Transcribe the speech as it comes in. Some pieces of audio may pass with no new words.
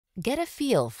Get a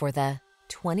feel for the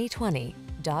 2020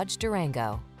 Dodge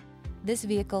Durango. This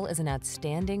vehicle is an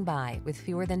outstanding buy with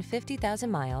fewer than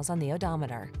 50,000 miles on the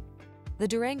odometer. The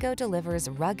Durango delivers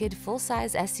rugged,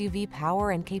 full-size SUV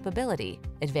power and capability,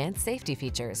 advanced safety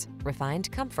features,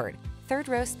 refined comfort,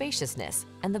 third-row spaciousness,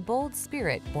 and the bold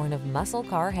spirit born of muscle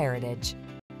car heritage.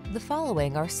 The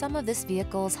following are some of this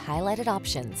vehicle's highlighted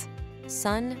options: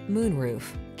 sun, moonroof,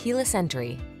 keyless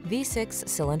entry, V6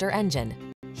 cylinder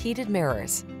engine, heated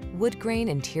mirrors, wood grain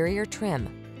interior trim,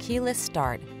 keyless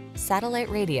start, satellite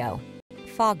radio,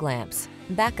 fog lamps,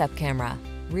 backup camera,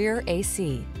 rear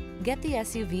AC. Get the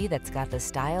SUV that's got the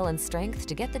style and strength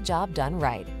to get the job done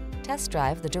right. Test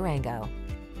drive the Durango.